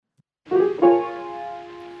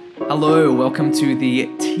Hello, welcome to the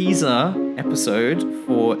teaser episode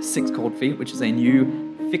for Six Cold Feet, which is a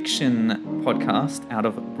new fiction podcast out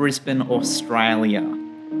of Brisbane, Australia.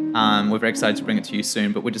 We're very excited to bring it to you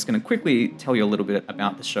soon, but we're just going to quickly tell you a little bit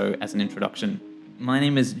about the show as an introduction. My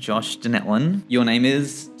name is Josh Denetlen. Your name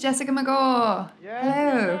is? Jessica McGaw.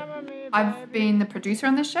 Hello. I've been the producer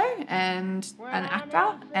on this show and an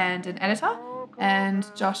actor and an editor. And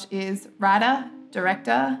Josh is writer,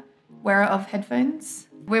 director, wearer of headphones.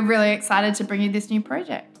 We're really excited to bring you this new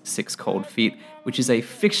project. Six Cold Feet, which is a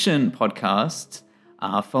fiction podcast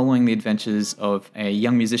following the adventures of a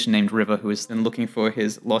young musician named River, who is then looking for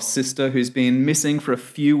his lost sister, who's been missing for a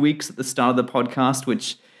few weeks at the start of the podcast,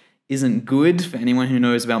 which isn't good for anyone who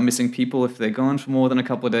knows about missing people. If they're gone for more than a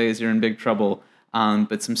couple of days, you're in big trouble.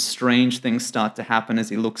 But some strange things start to happen as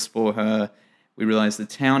he looks for her. We realize the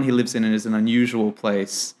town he lives in is an unusual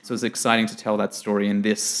place. So it's exciting to tell that story in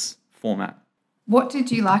this format. What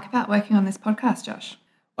did you like about working on this podcast, Josh?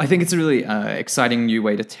 I think it's a really exciting new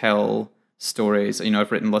way to tell stories. You know,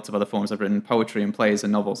 I've written lots of other forms. I've written poetry and plays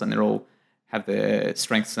and novels, and they all have their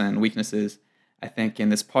strengths and weaknesses. I think in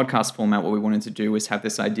this podcast format, what we wanted to do was have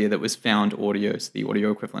this idea that was found audio, so the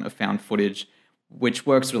audio equivalent of found footage, which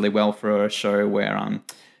works really well for a show where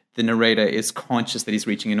the narrator is conscious that he's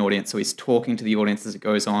reaching an audience, so he's talking to the audience as it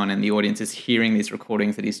goes on, and the audience is hearing these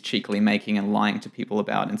recordings that he's cheekily making and lying to people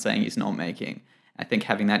about and saying he's not making. I think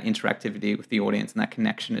having that interactivity with the audience and that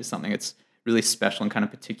connection is something that's really special and kind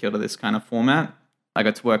of particular to this kind of format. I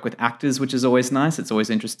got to work with actors, which is always nice. It's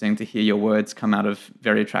always interesting to hear your words come out of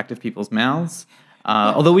very attractive people's mouths.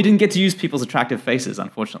 Although we didn't get to use people's attractive faces,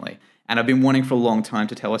 unfortunately. And I've been wanting for a long time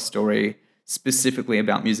to tell a story specifically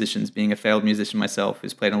about musicians, being a failed musician myself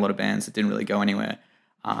who's played in a lot of bands that didn't really go anywhere.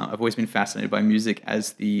 I've always been fascinated by music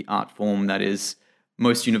as the art form that is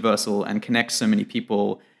most universal and connects so many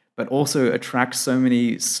people, but also attracts so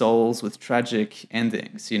many souls with tragic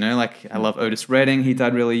endings. You know, like I love Otis Redding. He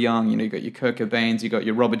died really young. You know, you got your Kurt Cobains, you got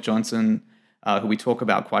your Robert Johnson, who we talk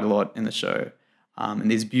about quite a lot in the show.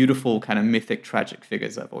 And these beautiful kind of mythic, tragic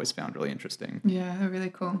figures I've always found really interesting. Yeah, they're really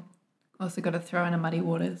cool. Also got to throw in a Muddy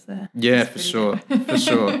Waters there. Yeah, for sure. For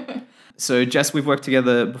sure. So, Jess, we've worked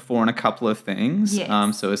together before on a couple of things.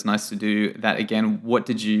 Yes. So it's nice to do that again. What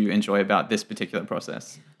did you enjoy about this particular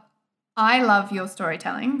process? I love your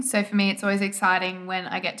storytelling. So for me, it's always exciting when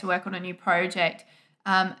I get to work on a new project.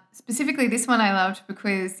 Specifically, this one I loved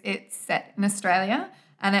because it's set in Australia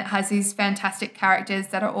and it has these fantastic characters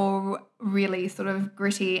that are all really sort of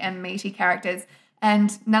gritty and meaty characters,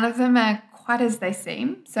 and none of them are quite as they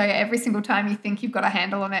seem. So every single time you think you've got a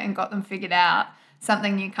handle on it and got them figured out,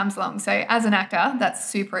 something new comes along. So as an actor, that's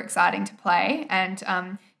super exciting to play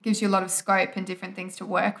and gives you a lot of scope and different things to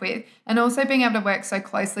work with. And also being able to work so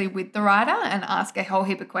closely with the writer and ask a whole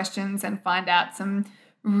heap of questions and find out some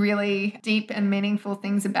really deep and meaningful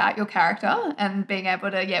things about your character, and being able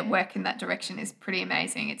to work in that direction is pretty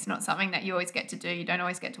amazing. It's not something that you always get to do. You don't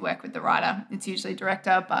always get to work with the writer. It's usually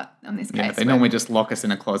director, but in this case... They normally just lock us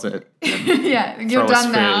in a closet. Yeah, you're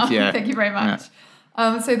done now. Yeah. Thank you very much.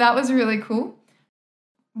 Yeah. So that was really cool.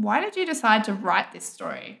 Why did you decide to write this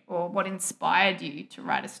story, or what inspired you to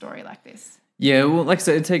write a story like this? Yeah, well, like I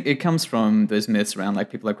said, it comes from those myths around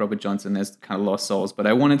like people like Robert Johnson, there's kind of lost souls, but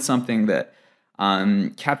I wanted something that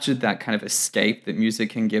captured that kind of escape that music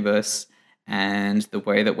can give us, and the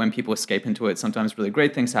way that when people escape into it, sometimes really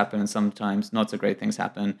great things happen and sometimes not so great things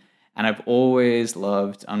happen. And I've always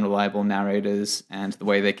loved unreliable narrators and the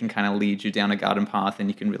way they can kind of lead you down a garden path, and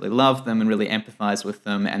you can really love them and really empathize with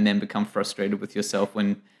them and then become frustrated with yourself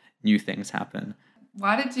when new things happen.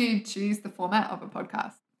 Why did you choose the format of a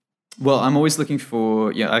podcast? Well, I'm always looking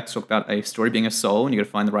for, I like to talk about a story being a soul, and you got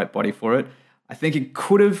to find the right body for it. I think it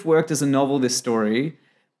could have worked as a novel, this story,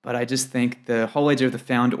 but I just think the whole idea of the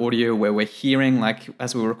found audio where we're hearing, like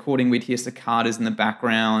as we were recording, we'd hear cicadas in the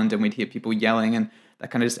background and we'd hear people yelling, and that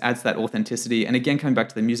kind of just adds that authenticity. And again, coming back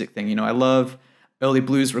to the music thing, I love early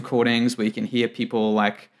blues recordings where you can hear people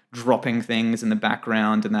like dropping things in the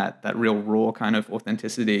background and that real raw kind of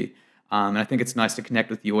authenticity. And I think it's nice to connect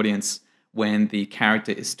with the audience when the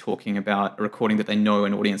character is talking about a recording that they know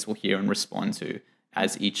an audience will hear and respond to.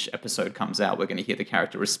 As each episode comes out, we're going to hear the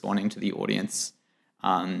character responding to the audience,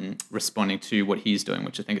 responding to what he's doing,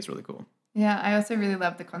 which I think is really cool. Yeah, I also really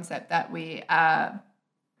love the concept that we are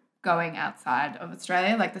going outside of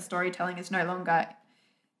Australia. Like the storytelling is no longer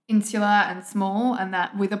insular and small, and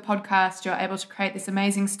that with a podcast, you're able to create this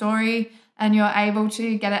amazing story and you're able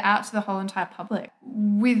to get it out to the whole entire public.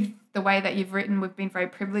 With the way that you've written, we've been very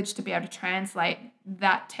privileged to be able to translate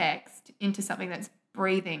that text into something that's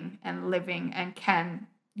breathing and living and can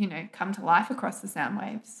come to life across the sound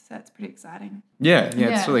waves. So it's pretty exciting. Yeah,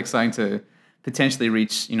 it's really exciting to potentially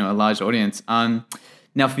reach, a large audience.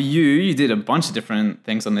 Now for you did a bunch of different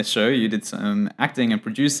things on this show. You did some acting and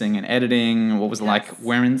producing and editing. What was it like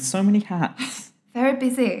wearing so many hats? Very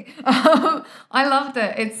busy. I loved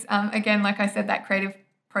it. It's, again, like I said, that creative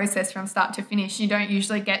process from start to finish. You don't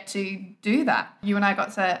usually get to do that. You and I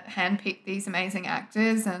got to handpick these amazing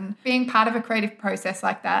actors, and being part of a creative process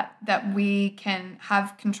like that we can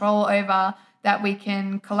have control over, that we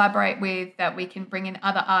can collaborate with, that we can bring in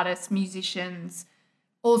other artists, musicians,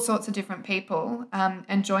 all sorts of different people,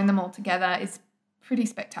 and join them all together is pretty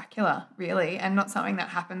spectacular, really, and not something that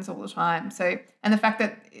happens all the time. So, and the fact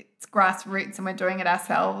that it's grassroots and we're doing it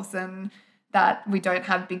ourselves, and that we don't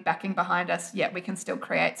have big backing behind us, yet we can still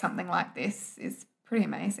create something like this is pretty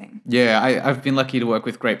amazing. Yeah, I've been lucky to work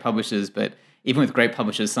with great publishers, but even with great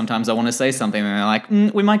publishers, sometimes I want to say something and they're like,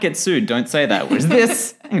 we might get sued, don't say that. Whereas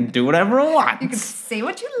this, I can do whatever I want. You can say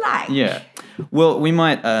what you like. Yeah. Well, we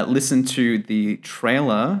might listen to the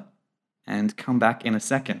trailer and come back in a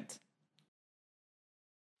second.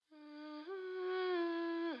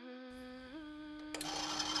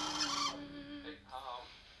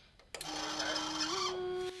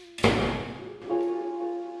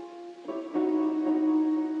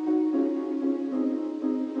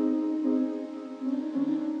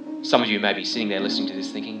 Some of you may be sitting there listening to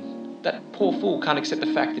this thinking, that poor fool can't accept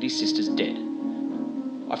the fact that his sister's dead.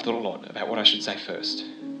 I've thought a lot about what I should say first.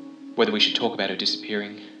 Whether we should talk about her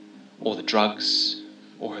disappearing, or the drugs,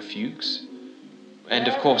 or her fugues. And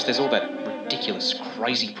of course, there's all that ridiculous,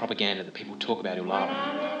 crazy propaganda that people talk about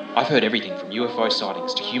Uluru. I've heard everything from UFO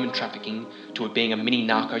sightings to human trafficking to it being a mini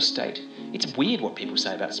narco state. It's weird what people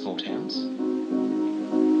say about small towns.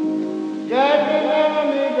 Just remember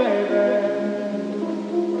me, baby.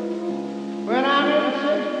 When I'm in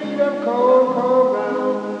 6 feet of cold, cold ground.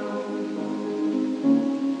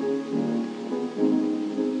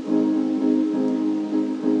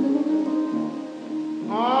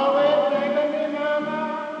 Always think of me, mama.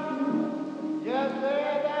 Just say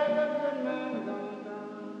that the good man gone down.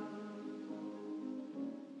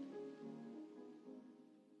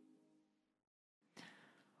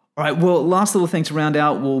 All right, well, last little thing to round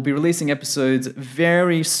out, we'll be releasing episodes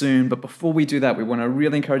very soon, but before we do that, we want to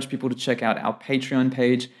really encourage people to check out our Patreon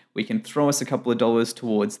page. We can throw us a couple of dollars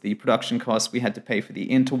towards the production costs we had to pay for the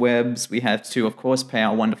interwebs. We have to, of course, pay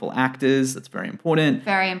our wonderful actors. That's very important.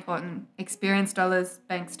 Very important. Experience dollars,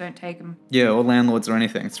 banks don't take them. Yeah, or landlords or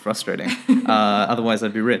anything. It's frustrating. Otherwise,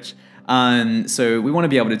 I'd be rich. So we want to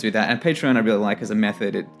be able to do that. And Patreon I really like as a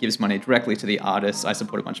method. It gives money directly to the artists. I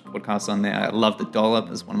support a bunch of podcasts on there. I love The Dollop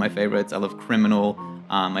as one of my favorites. I love Criminal.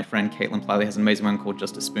 My friend Caitlin Pliley has an amazing one called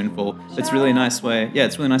Just a Spoonful. It's really a nice way. Yeah,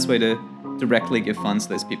 it's a really nice way to directly give funds to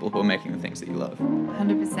those people who are making the things that you love.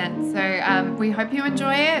 100%. So we hope you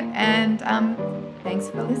enjoy it, and thanks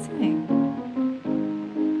for listening.